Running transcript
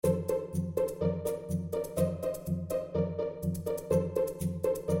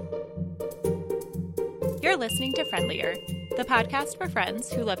You're listening to Friendlier, the podcast for friends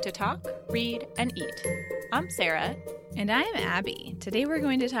who love to talk, read, and eat. I'm Sarah. And I'm Abby. Today we're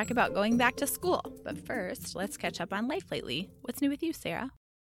going to talk about going back to school. But first, let's catch up on life lately. What's new with you, Sarah?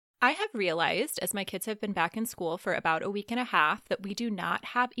 I have realized, as my kids have been back in school for about a week and a half, that we do not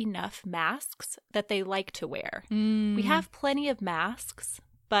have enough masks that they like to wear. We have plenty of masks,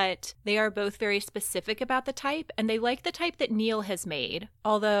 but they are both very specific about the type, and they like the type that Neil has made,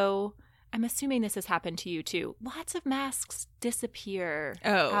 although I'm assuming this has happened to you too. Lots of masks disappear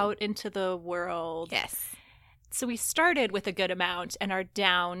out into the world. Yes. So we started with a good amount and are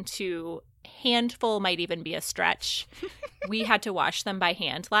down to handful, might even be a stretch. We had to wash them by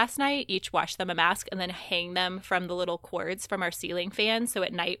hand last night, each wash them a mask and then hang them from the little cords from our ceiling fan. So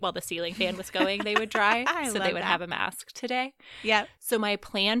at night while the ceiling fan was going, they would dry. So they would have a mask today. Yep. So my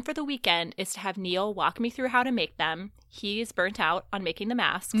plan for the weekend is to have Neil walk me through how to make them. He's burnt out on making the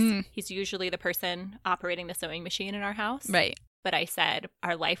masks. He's usually the person operating the sewing machine in our house. Right. But I said,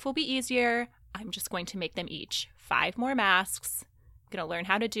 our life will be easier. I'm just going to make them each 5 more masks. I'm going to learn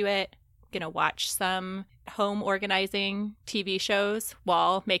how to do it. I'm going to watch some home organizing TV shows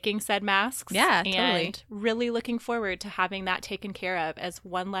while making said masks. Yeah, and totally. Really looking forward to having that taken care of as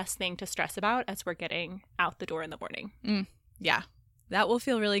one less thing to stress about as we're getting out the door in the morning. Yeah, that will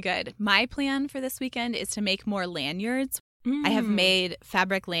feel really good. My plan for this weekend is to make more lanyards. I have made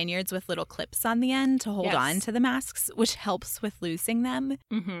fabric lanyards with little clips on the end to hold on to the masks, which helps with losing them.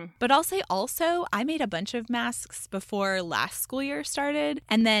 But also, I made a bunch of masks before last school year started,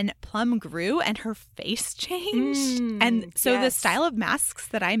 and then Plum grew and her face changed. And so the style of masks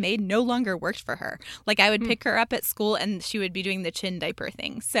that I made no longer worked for her. Like I would pick her up at school and she would be doing the chin diaper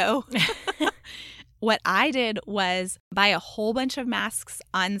thing. So what I did was buy a whole bunch of masks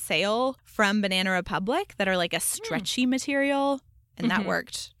on sale from Banana Republic that are like a stretchy material, and that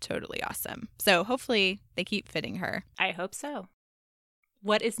worked totally awesome. So hopefully they keep fitting her. I hope so.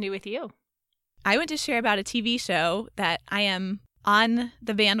 What is new with you? I want to share about a TV show that I am on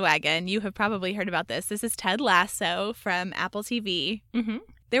the bandwagon. You have probably heard about this. This is Ted Lasso from Apple TV.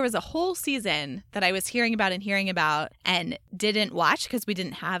 There was a whole season that I was hearing about and didn't watch because we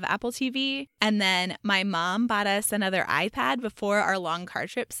didn't have Apple TV. And then my mom bought us another iPad before our long car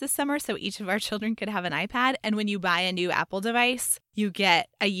trips this summer so each of our children could have an iPad. And when you buy a new Apple device, you get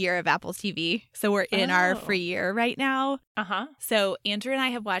a year of Apple TV. So we're in our free year right now. So Andrew and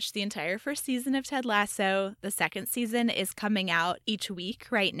I have watched the entire first season of Ted Lasso. The second season is coming out each week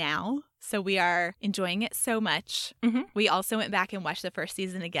right now. So we are enjoying it so much. We also went back and watched the first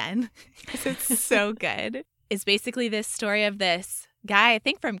season again because it's so good. It's basically this story of this guy, I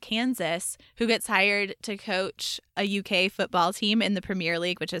think from Kansas, who gets hired to coach a UK football team in the Premier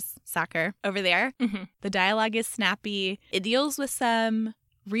League, which is soccer over there. The dialogue is snappy. It deals with some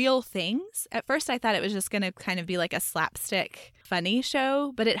real things. At first, I thought it was just going to kind of be like a slapstick funny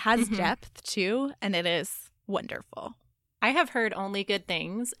show, but it has depth too, and it is wonderful. I have heard only good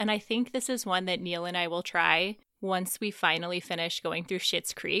things, and I think this is one that Neil and I will try once we finally finish going through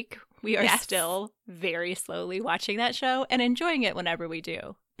Schitt's Creek. We are still very slowly watching that show and enjoying it whenever we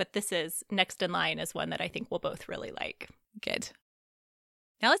do. But this is next in line as one that I think we'll both really like. Good.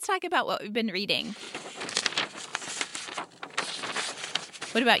 Now let's talk about what we've been reading.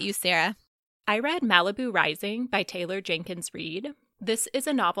 What about you, Sarah? I read Malibu Rising by Taylor Jenkins Reid. This is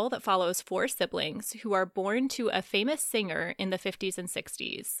a novel that follows 4 siblings who are born to a famous singer in the 50s and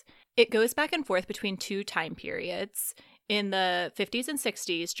 60s. It goes back and forth between 2 time periods, in the 50s and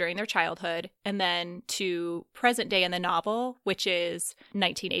 60s during their childhood, and then to present day in the novel, which is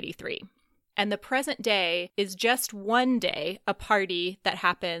 1983. And the present day is just one day, a party that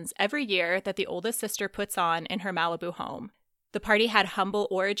happens every year that the oldest sister puts on in her Malibu home. The party had humble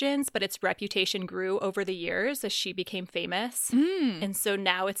origins, but its reputation grew over the years as she became famous. And so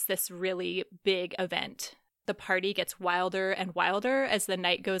now it's this really big event. The party gets wilder and wilder as the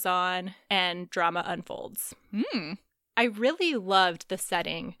night goes on and drama unfolds. I really loved the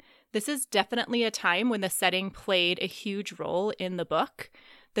setting. This is definitely a time when the setting played a huge role in the book.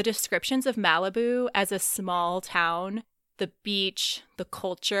 The descriptions of Malibu as a small town, the beach, the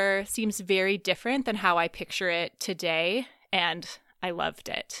culture seems very different than how I picture it today. And I loved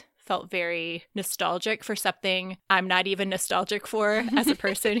it. Felt very nostalgic for something I'm not even nostalgic for as a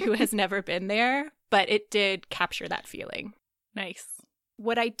person who has never been there, but it did capture that feeling. Nice.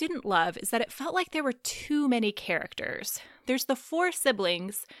 What I didn't love is that it felt like there were too many characters. There's the 4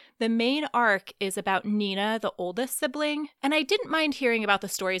 siblings. The main arc is about Nina, the oldest sibling, and I didn't mind hearing about the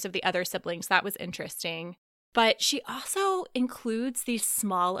stories of the other siblings. That was interesting. But she also includes these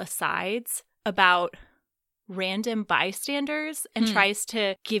small asides about random bystanders and tries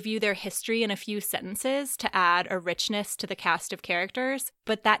to give you their history in a few sentences to add a richness to the cast of characters,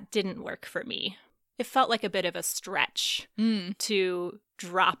 but that didn't work for me. It felt like a bit of a stretch to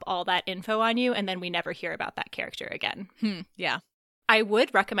drop all that info on you and then we never hear about that character again. Yeah. I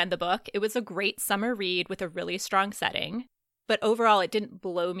would recommend the book. It was a great summer read with a really strong setting, but overall it didn't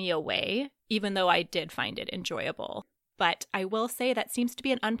blow me away, even though I did find it enjoyable. But I will say that seems to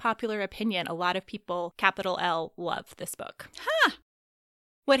be an unpopular opinion. A lot of people, capital L, love this book. Huh.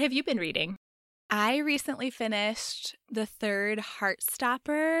 What have you been reading? I recently finished the third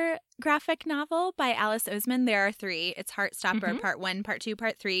Heartstopper graphic novel by Alice Oseman. There are 3. It's Heartstopper Part 1, Part 2,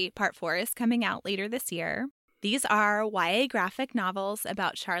 Part 3. Part 4 is coming out later this year. These are YA graphic novels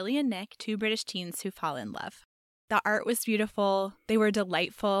about Charlie and Nick, 2 British teens who fall in love. The art was beautiful. They were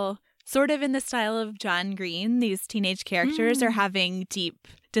delightful. Sort of in the style of John Green, these teenage characters are having deep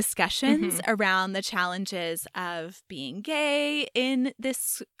discussions around the challenges of being gay in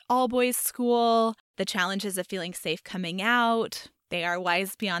this all-boys school, the challenges of feeling safe coming out. They are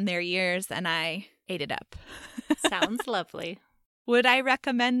wise beyond their years, and I ate it up. Sounds lovely. Would I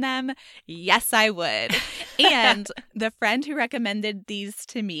recommend them? Yes, I would. And the friend who recommended these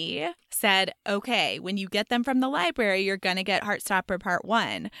to me said, okay, when you get them from the library, you're going to get Heartstopper Part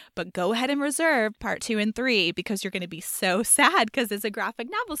 1, but go ahead and reserve Part 2 and 3 because you're going to be so sad because it's a graphic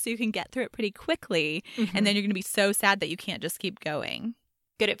novel, so you can get through it pretty quickly. And then you're going to be so sad that you can't just keep going.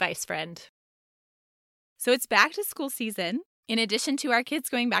 Good advice, friend. So it's back to school season. In addition to our kids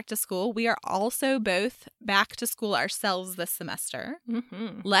going back to school, we are also both back to school ourselves this semester.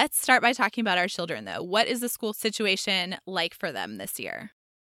 Let's start by talking about our children, though. What is the school situation like for them this year?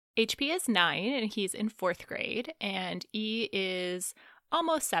 HP is 9, and he's in 4th grade, and E is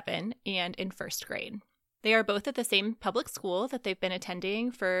almost 7 and in 1st grade. They are both at the same public school that they've been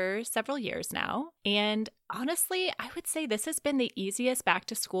attending for several years now. And honestly, I would say this has been the easiest back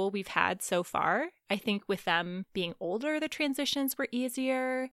to school we've had so far. I think with them being older, the transitions were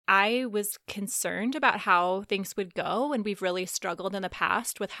easier. I was concerned about how things would go, and we've really struggled in the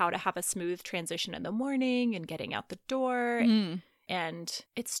past with how to have a smooth transition in the morning and getting out the door. And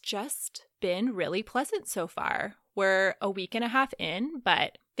it's just been really pleasant so far. We're a week and a half in,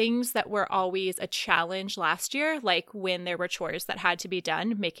 but things that were always a challenge last year, like when there were chores that had to be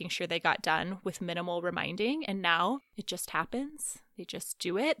done, making sure they got done with minimal reminding. And now it just happens. They just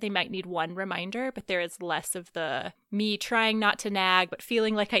do it. They might need one reminder, but there is less of the me trying not to nag, but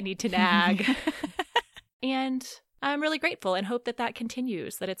feeling like I need to nag. And I'm really grateful and hope that that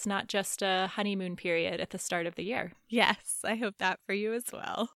continues, that it's not just a honeymoon period at the start of the year. Yes, I hope that for you as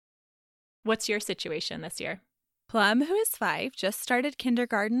well. What's your situation this year? Plum, who is 5, just started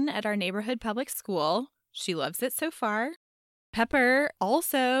kindergarten at our neighborhood public school. She loves it so far. Pepper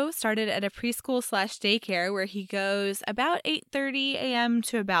also started at a preschool/daycare where he goes about 8:30 a.m.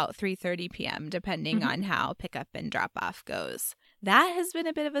 to about 3:30 p.m., depending on how pickup and drop-off goes. That has been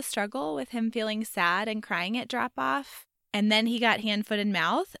a bit of a struggle with him feeling sad and crying at drop-off. And then he got hand, foot, and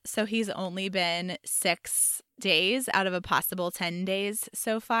mouth, so he's only been 6 days out of a possible 10 days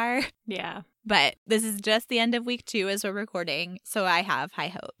so far. Yeah. But this is just the end of week 2 as we're recording, so I have high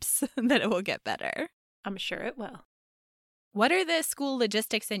hopes that it will get better. I'm sure it will. What are the school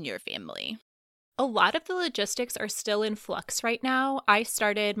logistics in your family? A lot of the logistics are still in flux right now. I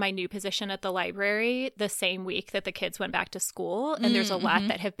started my new position at the library the same week that the kids went back to school, and there's a lot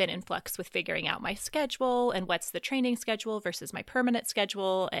that have been in flux with figuring out my schedule and what's the training schedule versus my permanent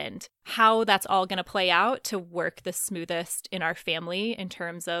schedule and how that's all going to play out to work the smoothest in our family in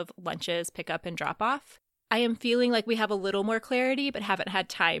terms of lunches, pickup, and drop-off. I am feeling like we have a little more clarity, but haven't had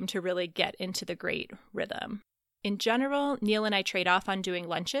time to really get into the great rhythm. In general, Neil and I trade off on doing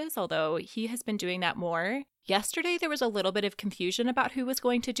lunches, although he has been doing that more. Yesterday, there was a little bit of confusion about who was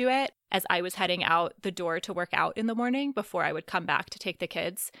going to do it as I was heading out the door to work out in the morning before I would come back to take the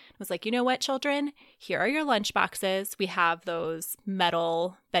kids. I was like, you know what, children? Here are your lunch boxes. We have those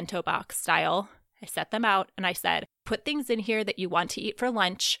metal bento box style. I set them out and I said, put things in here that you want to eat for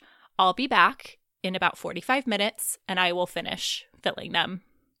lunch. I'll be back in about 45 minutes and I will finish filling them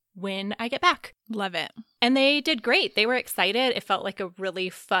when I get back. Love it. And they did great. They were excited. It felt like a really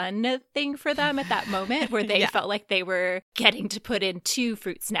fun thing for them at that moment where they felt like they were getting to put in 2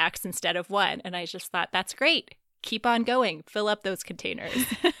 fruit snacks instead of 1. And I just thought, that's great. Keep on going. Fill up those containers.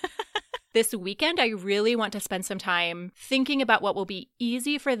 This weekend, I really want to spend some time thinking about what will be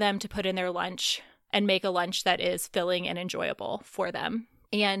easy for them to put in their lunch and make a lunch that is filling and enjoyable for them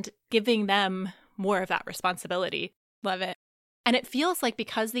and giving them more of that responsibility. Love it. And it feels like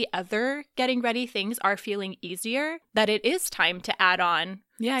because the other getting ready things are feeling easier, that it is time to add on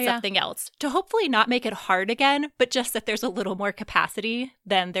something else to hopefully not make it hard again, but just that there's a little more capacity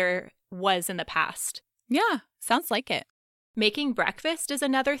than there was in the past. Yeah, sounds like it. Making breakfast is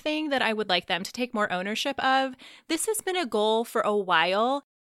another thing that I would like them to take more ownership of. This has been a goal for a while.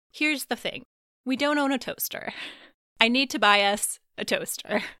 Here's the thing. We don't own a toaster. I need to buy us a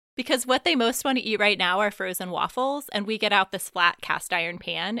toaster because what they most want to eat right now are frozen waffles, and we get out this flat cast iron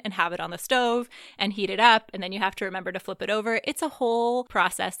pan and have it on the stove and heat it up, and then you have to remember to flip it over. It's a whole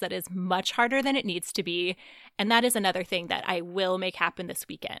process that is much harder than it needs to be, and that is another thing that I will make happen this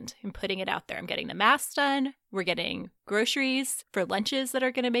weekend. I'm putting it out there. I'm getting the masks done. We're getting groceries for lunches that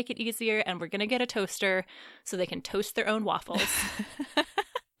are going to make it easier, and we're going to get a toaster so they can toast their own waffles.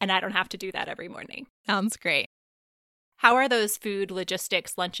 And I don't have to do that every morning. Sounds great. How are those food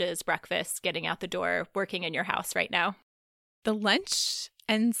logistics, lunches, breakfasts getting out the door working in your house right now? The lunch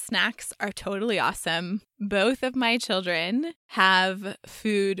and snacks are totally awesome. Both of my children have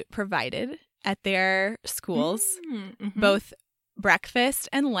food provided at their schools, both breakfast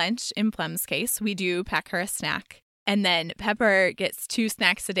and lunch. In Plum's case, we do pack her a snack. And then Pepper gets 2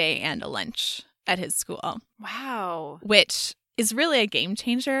 snacks a day and a lunch at his school. Wow. Which is really a game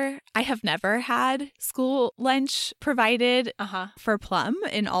changer. I have never had school lunch provided for Plum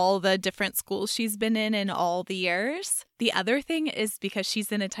in all the different schools she's been in all the years. The other thing is because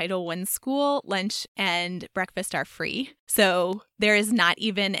she's in a Title I school, lunch and breakfast are free. So there is not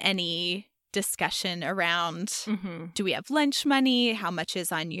even any discussion around do we have lunch money, how much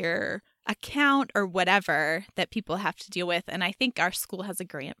is on your account or whatever that people have to deal with. And I think our school has a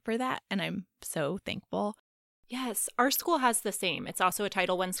grant for that, and I'm so thankful. Yes, our school has the same. It's also a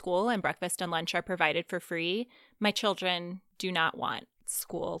Title I school, and breakfast and lunch are provided for free. My children do not want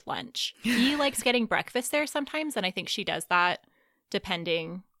school lunch. He likes getting breakfast there sometimes, and I think she does that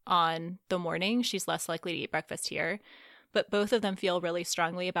depending on the morning. She's less likely to eat breakfast here. But both of them feel really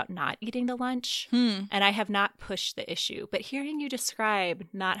strongly about not eating the lunch, and I have not pushed the issue. But hearing you describe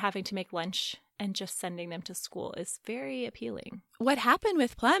not having to make lunch and just sending them to school is very appealing. What happened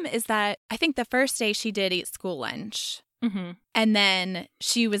with Plum is that I think the first day she did eat school lunch. And then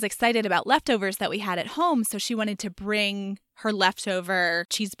she was excited about leftovers that we had at home. So she wanted to bring her leftover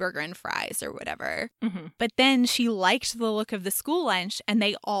cheeseburger and fries or whatever. But then she liked the look of the school lunch, and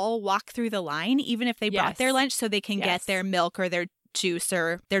they all walk through the line, even if they brought their lunch, so they can get their milk or their juice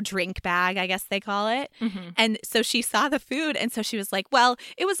or their drink bag, I guess they call it. And so she saw the food, and so she was like, well,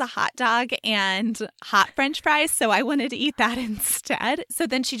 it was a hot dog and hot French fries, so I wanted to eat that instead. So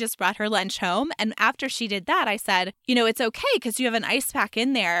then she just brought her lunch home, and after she did that, I said, you know, it's okay because you have an ice pack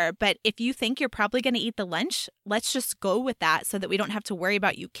in there, but if you think you're probably going to eat the lunch, let's just go with that so that we don't have to worry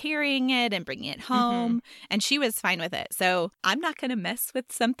about you carrying it and bringing it home. And she was fine with it. So I'm not going to mess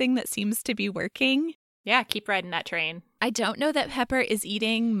with something that seems to be working. Yeah, keep riding that train. I don't know that Pepper is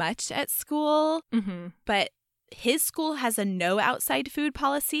eating much at school, but his school has a no outside food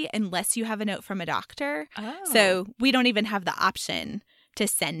policy unless you have a note from a doctor. So we don't even have the option to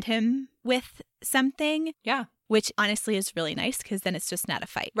send him with something. Yeah. Which honestly is really nice because then it's just not a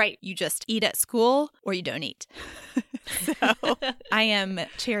fight. Right. You just eat at school or you don't eat. So I am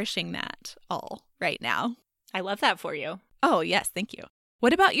cherishing that all right now. I love that for you. Oh, yes. Thank you.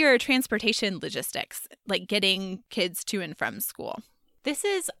 What about your transportation logistics, like getting kids to and from school? This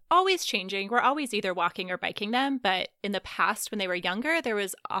is always changing. We're always either walking or biking them, but in the past when they were younger, there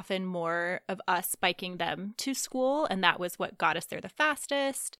was often more of us biking them to school, and that was what got us there the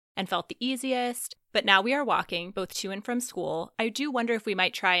fastest and felt the easiest. But now we are walking both to and from school. I do wonder if we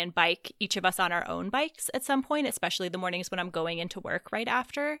might try and bike each of us on our own bikes at some point, especially the mornings when I'm going into work right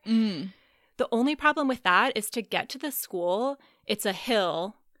after. The only problem with that is to get to the school, it's a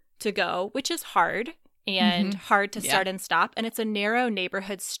hill to go, which is hard and hard to start and stop. And it's a narrow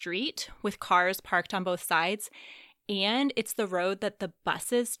neighborhood street with cars parked on both sides. And it's the road that the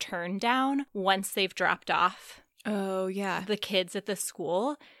buses turn down once they've dropped off the kids at the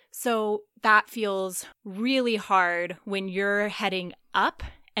school. So that feels really hard when you're heading up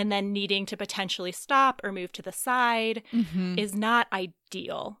and then needing to potentially stop or move to the side is not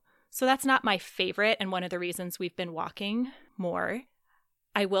ideal. So that's not my favorite and one of the reasons we've been walking more.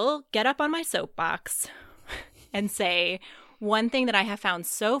 I will get up on my soapbox and say one thing that I have found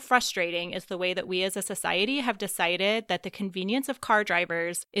so frustrating is the way that we as a society have decided that the convenience of car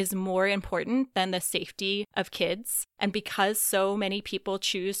drivers is more important than the safety of kids. And because so many people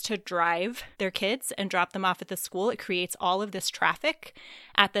choose to drive their kids and drop them off at the school, it creates all of this traffic.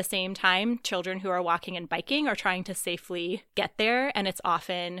 At the same time, children who are walking and biking are trying to safely get there, and it's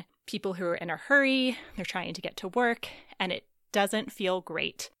often people who are in a hurry, they're trying to get to work, and it doesn't feel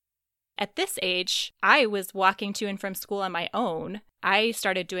great. At this age, I was walking to and from school on my own. I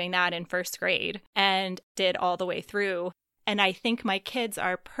started doing that in first grade and did all the way through. And I think my kids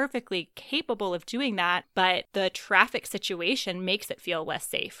are perfectly capable of doing that, but the traffic situation makes it feel less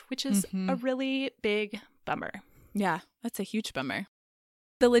safe, which is a really big bummer. Yeah, that's a huge bummer.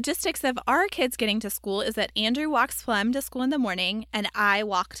 The logistics of our kids getting to school is that Andrew walks Plum to school in the morning and I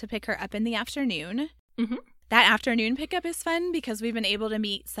walk to pick her up in the afternoon. Mm-hmm. That afternoon pickup is fun because we've been able to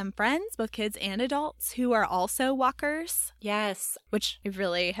meet some friends, both kids and adults, who are also walkers. Yes. Which I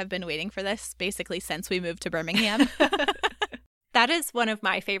really have been waiting for this basically since we moved to Birmingham. That is one of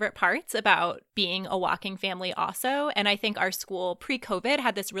my favorite parts about being a walking family also. And I think our school pre-COVID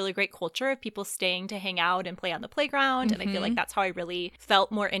had this really great culture of people staying to hang out and play on the playground. And I feel like that's how I really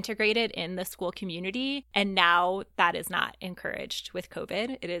felt more integrated in the school community. And now that is not encouraged with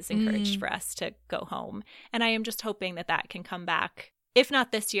COVID. It is encouraged for us to go home. And I am just hoping that that can come back, if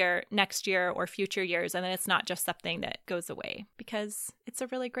not this year, next year, or future years. And then it's not just something that goes away, because it's a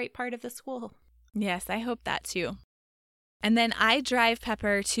really great part of the school. Yes, I hope that too. And then I drive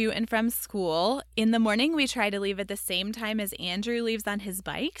Pepper to and from school. In the morning, we try to leave at the same time as Andrew leaves on his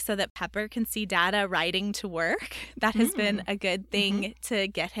bike so that Pepper can see Dada riding to work. That has been a good thing to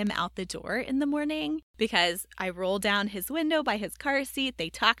get him out the door in the morning, because I roll down his window by his car seat.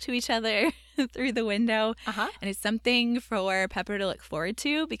 They talk to each other through the window. And it's something for Pepper to look forward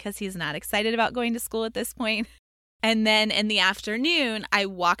to because he's not excited about going to school at this point. And then in the afternoon, I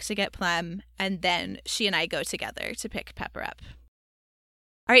walk to get Plum, and then she and I go together to pick Pepper up.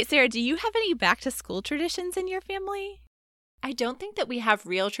 All right, Sarah, do you have any back-to-school traditions in your family? I don't think that we have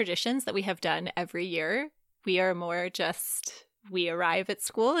real traditions that we have done every year. We are more just, we arrive at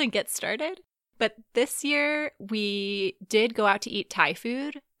school and get started. But this year, we did go out to eat Thai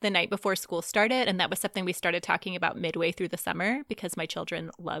food the night before school started, and that was something we started talking about midway through the summer because my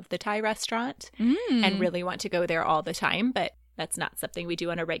children love the Thai restaurant and really want to go there all the time, but that's not something we do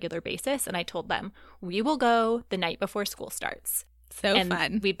on a regular basis. And I told them, we will go the night before school starts. So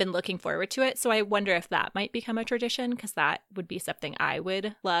fun. We've been looking forward to it. So I wonder if that might become a tradition, because that would be something I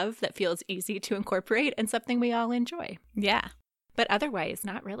would love that feels easy to incorporate and something we all enjoy. Yeah. But otherwise,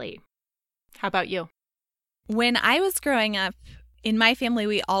 not really. How about you? When I was growing up, in my family,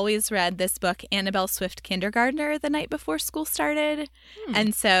 we always read this book, Annabelle Swift Kindergartner, the night before school started.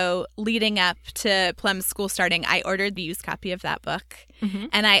 And so leading up to Plum's school starting, I ordered the used copy of that book.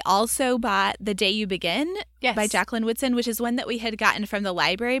 And I also bought The Day You Begin by Jacqueline Woodson, which is one that we had gotten from the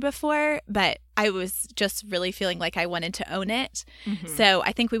library before, but I was just really feeling like I wanted to own it. So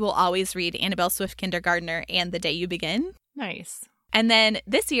I think we will always read Annabelle Swift Kindergartner and The Day You Begin. Nice. And then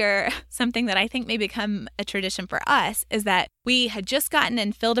this year, something that I think may become a tradition for us is that we had just gotten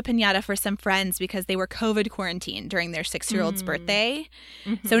and filled a piñata for some friends because they were COVID quarantined during their 6-year-old's birthday.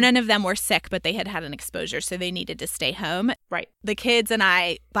 So none of them were sick, but they had had an exposure, so they needed to stay home. Right. The kids and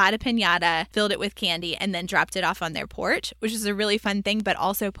I bought a piñata, filled it with candy, and then dropped it off on their porch, which is a really fun thing. But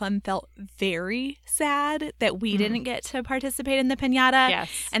also Plum felt very sad that we didn't get to participate in the piñata. Yes.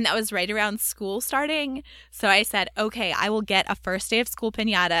 And that was right around school starting. So I said, okay, I will get a first day of school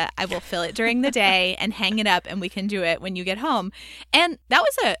piñata. I will fill it during the day and hang it up, and we can do it when you get home. And that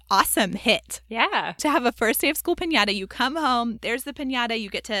was an awesome hit. Yeah. To have a first day of school piñata. You come home, there's the piñata. You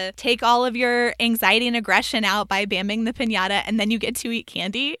get to take all of your anxiety and aggression out by bamming the piñata, and then you get to eat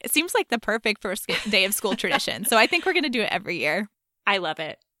candy. It seems like the perfect first day of school tradition. So I think we're going to do it every year. I love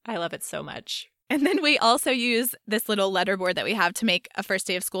it. I love it so much. And then we also use this little letterboard that we have to make a first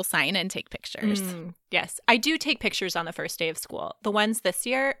day of school sign and take pictures. Yes, I do take pictures on the first day of school. The ones this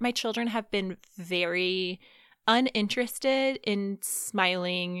year, my children have been very uninterested in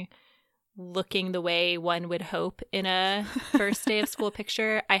smiling, looking the way one would hope in a first day of school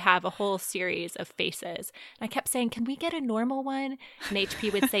picture. I have a whole series of faces. And I kept saying, can we get a normal one? And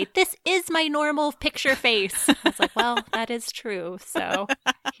HP would say, this is my normal picture face. I was like, well, that is true. So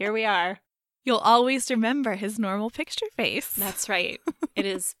here we are. You'll always remember his normal picture face. That's right. It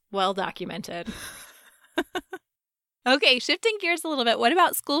is well documented. Okay, shifting gears a little bit. What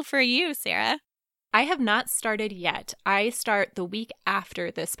about school for you, Sarah? I have not started yet. I start the week after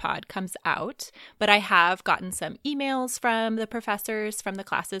this pod comes out, but I have gotten some emails from the professors from the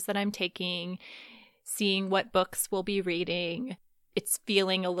classes that I'm taking, seeing what books we'll be reading. It's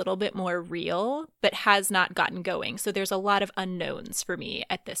feeling a little bit more real, but has not gotten going. So there's a lot of unknowns for me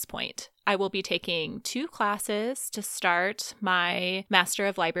at this point. I will be taking 2 classes to start my Master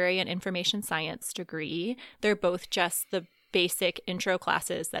of Library and Information Science degree. They're both just the basic intro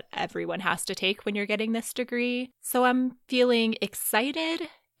classes that everyone has to take when you're getting this degree. So I'm feeling excited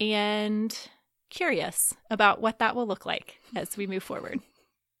and curious about what that will look like as we move forward.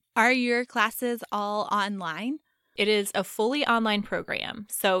 Are your classes all online? It is a fully online program.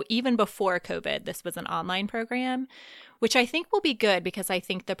 So even before COVID, this was an online program, which I think will be good because I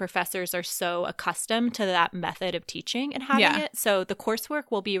think the professors are so accustomed to that method of teaching and having it. So the coursework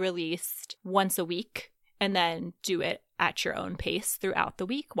will be released once a week and then do it at your own pace throughout the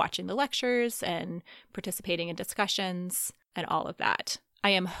week, watching the lectures and participating in discussions and all of that. I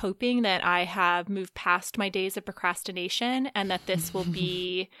am hoping that I have moved past my days of procrastination and that this will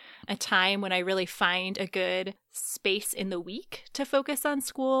be a time when I really find a good space in the week to focus on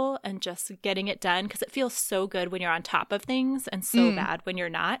school and just getting it done, because it feels so good when you're on top of things and so bad when you're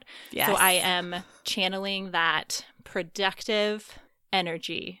not. Yes. So I am channeling that productive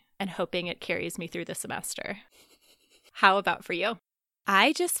energy and hoping it carries me through the semester. How about for you?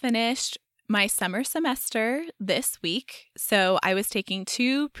 I just finished my summer semester this week. So I was taking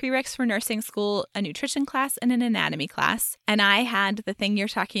 2 prereqs for nursing school, a nutrition class and an anatomy class. And I had the thing you're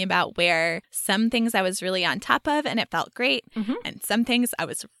talking about where some things I was really on top of and it felt great. And some things I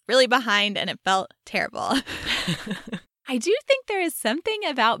was really behind and it felt terrible. I do think there is something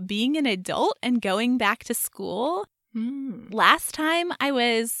about being an adult and going back to school. Last time I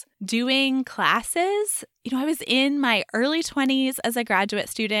was doing classes, I was in my early 20s as a graduate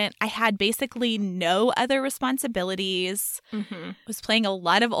student. I had basically no other responsibilities. I was playing a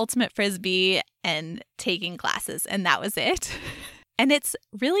lot of Ultimate Frisbee and taking classes, and that was it. And it's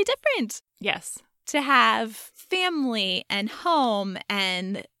really different. Yes. To have family and home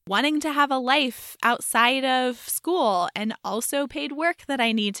and wanting to have a life outside of school and also paid work that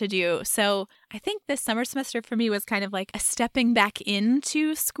I need to do. So I think this summer semester for me was kind of like a stepping back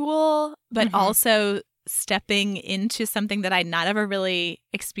into school, but also stepping into something that I'd not ever really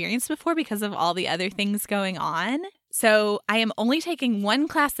experienced before because of all the other things going on. So I am only taking 1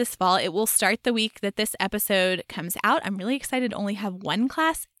 class this fall. It will start the week that this episode comes out. I'm really excited to only have 1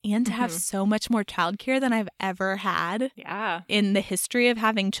 class and to have so much more childcare than I've ever had in the history of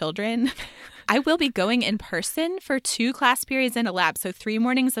having children. I will be going in person for 2 class periods in a lab, so 3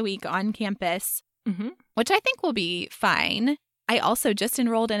 mornings a week on campus, which I think will be fine. I also just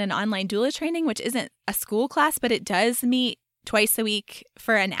enrolled in an online doula training, which isn't a school class, but it does meet twice a week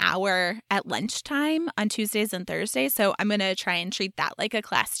for an hour at lunchtime on Tuesdays and Thursdays. So I'm going to try and treat that like a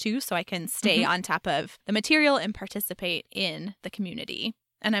class too, so I can stay on top of the material and participate in the community.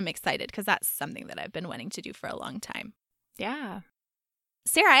 And I'm excited because that's something that I've been wanting to do for a long time. Yeah.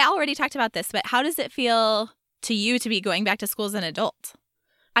 Sarah, I already talked about this, but how does it feel to you to be going back to school as an adult?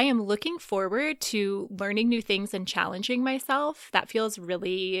 I am looking forward to learning new things and challenging myself. That feels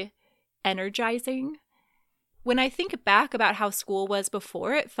really energizing. When I think back about how school was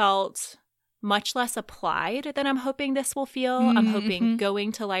before, it felt much less applied than I'm hoping this will feel. I'm hoping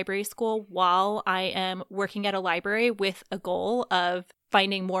going to library school while I am working at a library with a goal of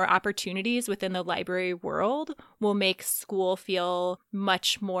finding more opportunities within the library world will make school feel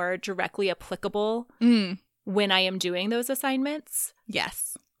much more directly applicable when I am doing those assignments.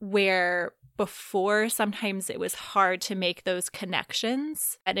 Yes. Where before, sometimes it was hard to make those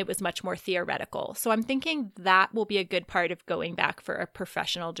connections and it was much more theoretical. So I'm thinking that will be a good part of going back for a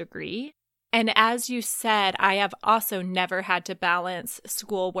professional degree. And as you said, I have also never had to balance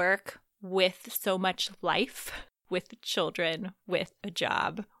schoolwork with so much life, with children, with a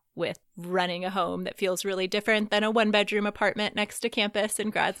job, with running a home that feels really different than a 1-bedroom apartment next to campus in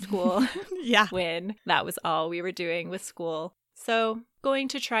grad school. When that was all we were doing with school. So going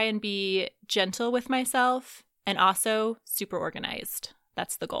to try and be gentle with myself and also super organized.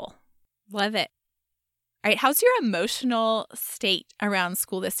 That's the goal. Love it. All right. How's your emotional state around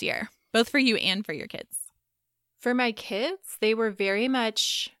school this year, both for you and for your kids? For my kids, they were very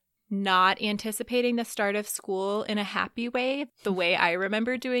much not anticipating the start of school in a happy way, the way I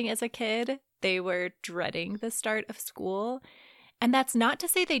remember doing as a kid. They were dreading the start of school. And that's not to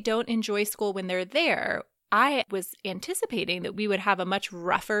say they don't enjoy school when they're there. I was anticipating that we would have a much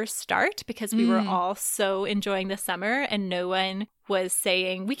rougher start because we were all so enjoying the summer and no one was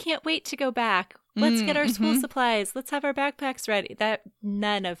saying, we can't wait to go back. Let's get our school supplies. Let's have our backpacks ready.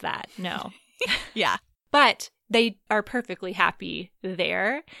 None of that. No. But they are perfectly happy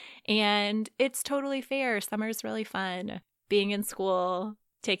there. And it's totally fair. Summer's really fun. Being in school,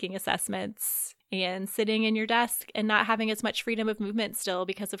 taking assessments, and sitting in your desk and not having as much freedom of movement still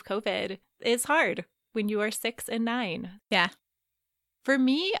because of COVID is hard when you are 6 and 9. Yeah. For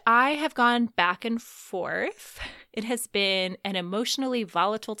me, I have gone back and forth. It has been an emotionally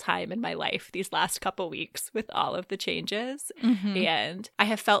volatile time in my life these last couple weeks with all of the changes. And I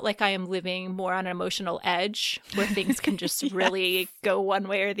have felt like I am living more on an emotional edge where things can just really go one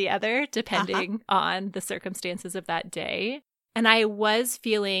way or the other depending on the circumstances of that day. And I was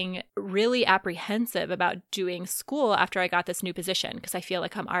feeling really apprehensive about doing school after I got this new position because I feel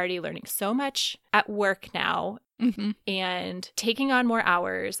like I'm already learning so much at work now and taking on more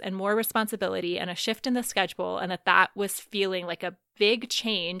hours and more responsibility and a shift in the schedule, and that was feeling like a big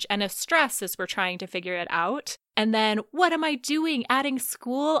change and a stress as we're trying to figure it out. And then what am I doing? Adding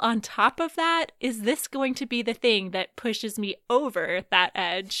school on top of that? Is this going to be the thing that pushes me over that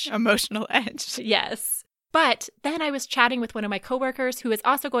edge? Emotional edge. Yes. But then I was chatting with one of my coworkers who is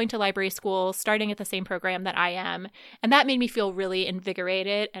also going to library school, starting at the same program that I am. And that made me feel really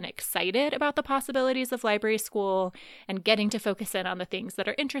invigorated and excited about the possibilities of library school and getting to focus in on the things that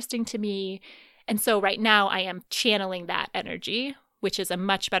are interesting to me. And so right now I am channeling that energy, which is a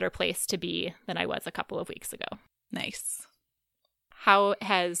much better place to be than I was a couple of weeks ago. Nice. How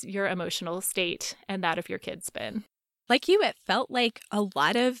has your emotional state and that of your kids been? Like you, it felt like a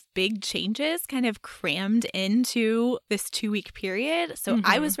lot of big changes kind of crammed into this 2-week period. So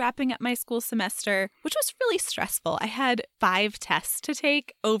I was wrapping up my school semester, which was really stressful. I had 5 tests to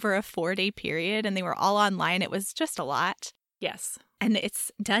take over a 4-day period, and they were all online. It was just a lot. Yes. And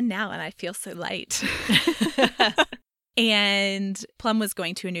it's done now, and I feel so light. And Plum was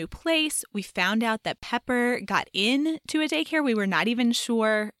going to a new place. We found out that Pepper got into a daycare. We were not even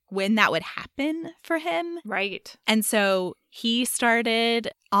sure when that would happen for him. Right. And so he started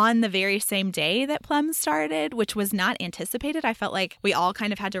on the very same day that Plum started, which was not anticipated. I felt like we all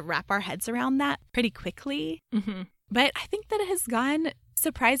kind of had to wrap our heads around that pretty quickly. But I think that it has gone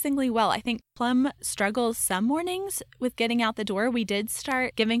surprisingly well. I think Plum struggles some mornings with getting out the door. We did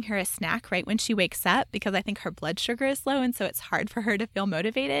start giving her a snack right when she wakes up because I think her blood sugar is low, and so it's hard for her to feel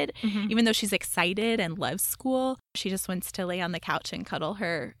motivated. Even though she's excited and loves school, she just wants to lay on the couch and cuddle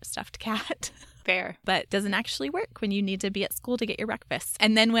her stuffed cat. Fair. But doesn't actually work when you need to be at school to get your breakfast.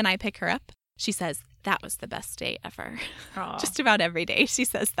 And then when I pick her up, she says, "That was the best day ever." Just about every day she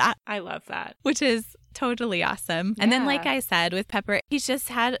says that. I love that. Which is totally awesome. Yeah. And then, like I said, with Pepper, he's just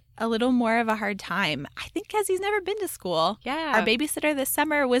had a little more of a hard time. I think because he's never been to school. Yeah. Our babysitter this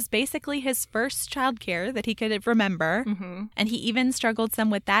summer was basically his first childcare that he could remember. And he even struggled some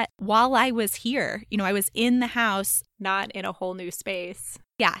with that while I was here. You know, I was in the house. Not in a whole new space.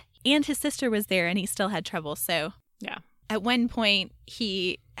 Yeah. And his sister was there and he still had trouble. So yeah. At one point,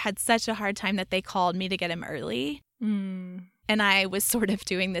 he had such a hard time that they called me to get him early. And I was sort of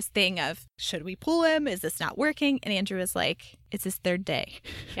doing this thing of, should we pull him? Is this not working? And Andrew was like, it's his 3rd day.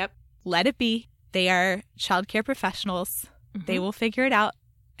 Yep. Let it be. They are childcare professionals. They will figure it out.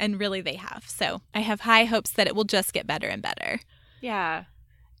 And really they have. So I have high hopes that it will just get better and better. Yeah.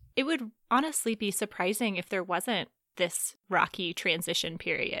 It would honestly be surprising if there wasn't this rocky transition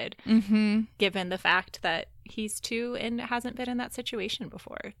period, given the fact that he's 2 and hasn't been in that situation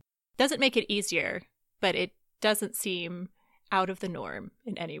before. Doesn't make it easier, but it doesn't seem out of the norm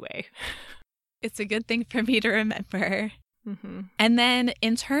in any way. It's a good thing for me to remember. And then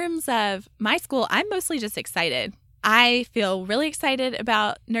in terms of my school, I'm mostly just excited. I feel really excited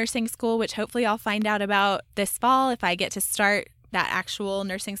about nursing school, which hopefully I'll find out about this fall if I get to start that actual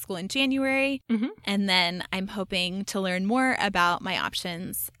nursing school in January. And then I'm hoping to learn more about my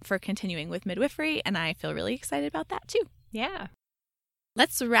options for continuing with midwifery, and I feel really excited about that too. Yeah.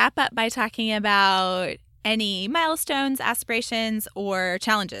 Let's wrap up by talking about any milestones, aspirations, or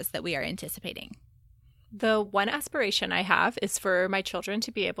challenges that we are anticipating. The one aspiration I have is for my children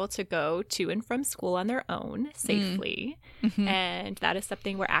to be able to go to and from school on their own safely. And that is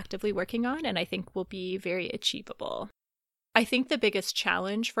something we're actively working on, and I think will be very achievable. I think the biggest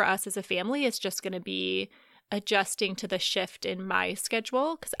challenge for us as a family is just going to be adjusting to the shift in my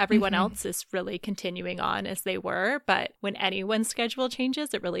schedule because everyone else is really continuing on as they were. But when anyone's schedule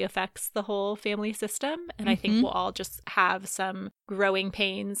changes, it really affects the whole family system. And I think we'll all just have some growing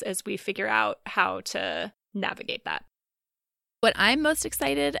pains as we figure out how to navigate that. What I'm most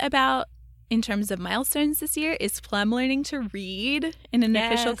excited about in terms of milestones this year is Plum learning to read in an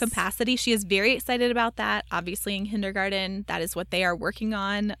official capacity. She is very excited about that. Obviously in kindergarten, that is what they are working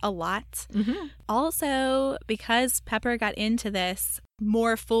on a lot. Also, because Pepper got into this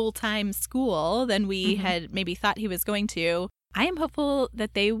more full-time school than we had maybe thought he was going to, I am hopeful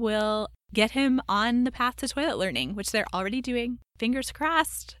that they will get him on the path to toilet learning, which they're already doing. Fingers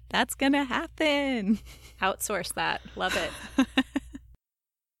crossed. That's going to happen. Outsource that. Love it.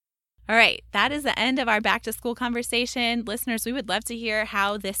 All right, that is the end of our back to school conversation. Listeners, we would love to hear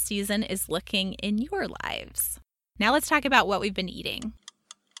how this season is looking in your lives. Now let's talk about what we've been eating.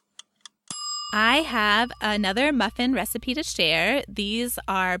 I have another muffin recipe to share. These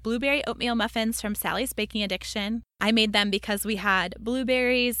are blueberry oatmeal muffins from Sally's Baking Addiction. I made them because we had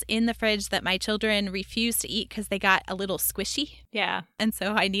blueberries in the fridge that my children refused to eat because they got a little squishy. Yeah. And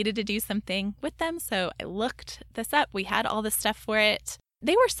so I needed to do something with them. So I looked this up. We had all the stuff for it.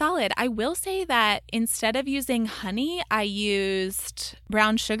 They were solid. I will say that instead of using honey, I used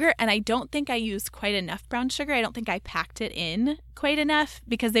brown sugar, and I don't think I used quite enough brown sugar. I don't think I packed it in quite enough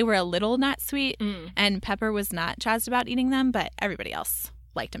because they were a little not sweet, and Pepper was not jazzed about eating them, but everybody else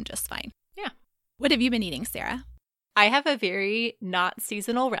liked them just fine. Yeah. What have you been eating, Sarah? I have a very not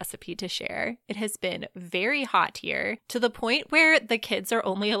seasonal recipe to share. It has been very hot here to the point where the kids are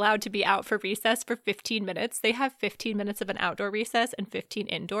only allowed to be out for recess for 15 minutes. They have 15 minutes of an outdoor recess and 15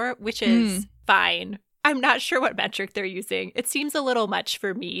 indoor, which is fine. I'm not sure what metric they're using. It seems a little much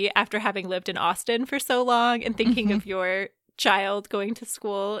for me after having lived in Austin for so long and thinking of your child going to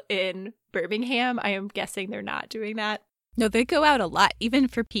school in Birmingham. I am guessing they're not doing that. No, they go out a lot. Even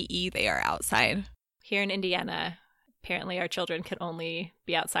for PE, they are outside. Here in Indiana, apparently our children can only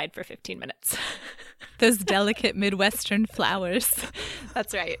be outside for 15 minutes. Those delicate Midwestern flowers.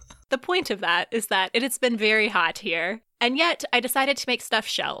 That's right. The point of that is that it has been very hot here, and yet I decided to make stuffed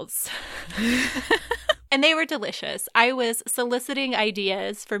shells. And they were delicious. I was soliciting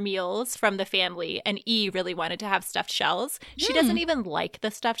ideas for meals from the family, and E really wanted to have stuffed shells. She doesn't even like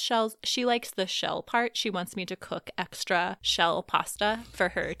the stuffed shells. She likes the shell part. She wants me to cook extra shell pasta for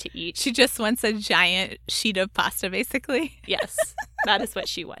her to eat. She just wants a giant sheet of pasta, basically. Yes, that is what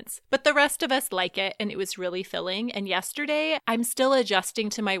she wants. But the rest of us like it, and it was really filling. And yesterday, I'm still adjusting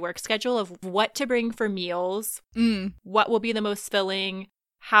to my work schedule of what to bring for meals, what will be the most filling,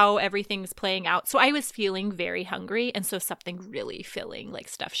 how everything's playing out. So I was feeling very hungry, and so something really filling like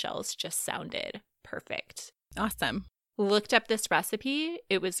stuffed shells just sounded perfect. Awesome. Looked up this recipe.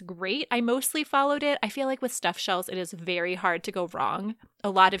 It was great. I mostly followed it. I feel like with stuffed shells, it is very hard to go wrong. A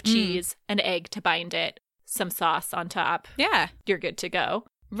lot of cheese, an egg to bind it, some sauce on top. Yeah. You're good to go.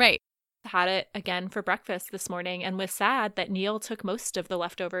 Right. Had it again for breakfast this morning and was sad that Neil took most of the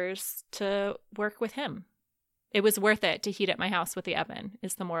leftovers to work with him. It was worth it to heat at my house with the oven,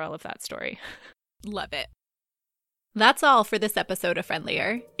 is the moral of that story. Love it. That's all for this episode of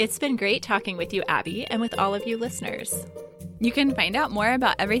Friendlier. It's been great talking with you, Abby, and with all of you listeners. You can find out more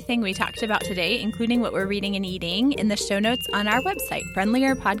about everything we talked about today, including what we're reading and eating, in the show notes on our website,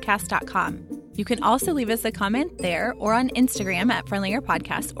 friendlierpodcast.com. You can also leave us a comment there or on Instagram at Friendlier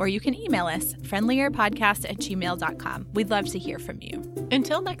Podcast, or you can email us, friendlierpodcast@gmail.com. We'd love to hear from you.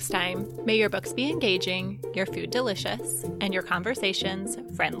 Until next time, may your books be engaging, your food delicious, and your conversations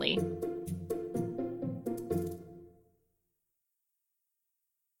friendly.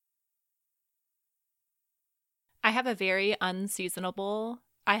 I have a very unseasonable.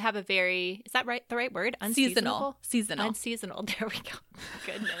 Is that right? The right word? Seasonal. Unseasonal. There we go.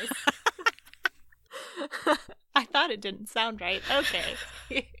 Goodness. I thought it didn't sound right. Okay.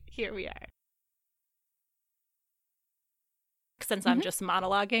 Here we are. Since I'm just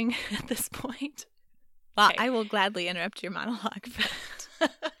monologuing at this point. Well, Okay. I will gladly interrupt your monologue.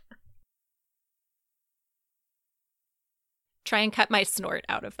 But Try and cut my snort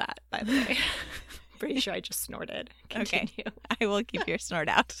out of that, by the way. Pretty sure I just snorted. Continue. Okay. I will keep your snort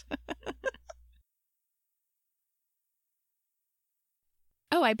out.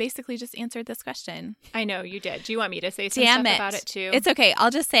 Oh, I basically just answered this question. I know you did. Do you want me to say some Damn stuff it. about it too? It's okay.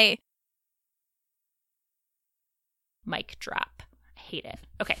 I'll just say mic drop. I hate it.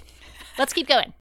 Okay. Let's keep going.